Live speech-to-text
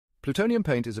Plutonium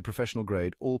Paint is a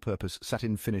professional-grade, all-purpose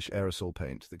satin finish aerosol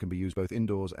paint that can be used both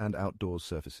indoors and outdoors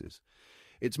surfaces.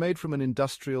 It's made from an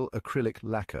industrial acrylic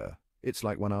lacquer. It's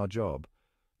like one-hour job.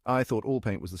 I thought all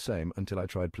paint was the same until I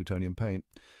tried Plutonium Paint.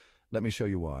 Let me show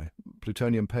you why.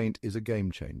 Plutonium Paint is a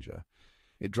game changer.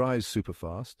 It dries super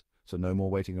fast, so no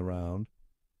more waiting around.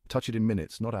 Touch it in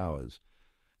minutes, not hours.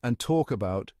 And talk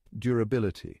about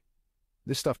durability.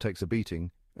 This stuff takes a beating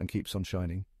and keeps on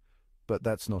shining. But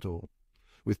that's not all.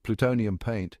 With Plutonium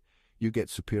Paint, you get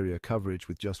superior coverage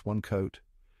with just one coat.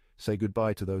 Say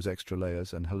goodbye to those extra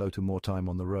layers and hello to more time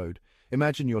on the road.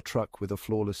 Imagine your truck with a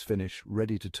flawless finish,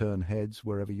 ready to turn heads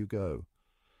wherever you go.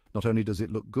 Not only does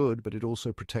it look good, but it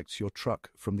also protects your truck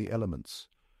from the elements.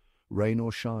 Rain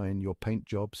or shine, your paint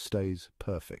job stays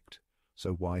perfect.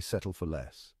 So why settle for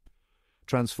less?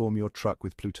 Transform your truck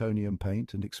with Plutonium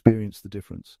Paint and experience the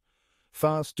difference.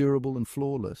 Fast, durable, and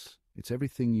flawless. It's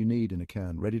everything you need in a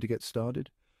can. Ready to get started?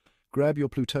 Grab your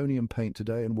Plutonium Paint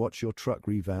today and watch your truck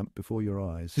revamp before your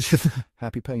eyes.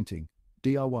 Happy painting.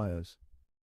 DIYers.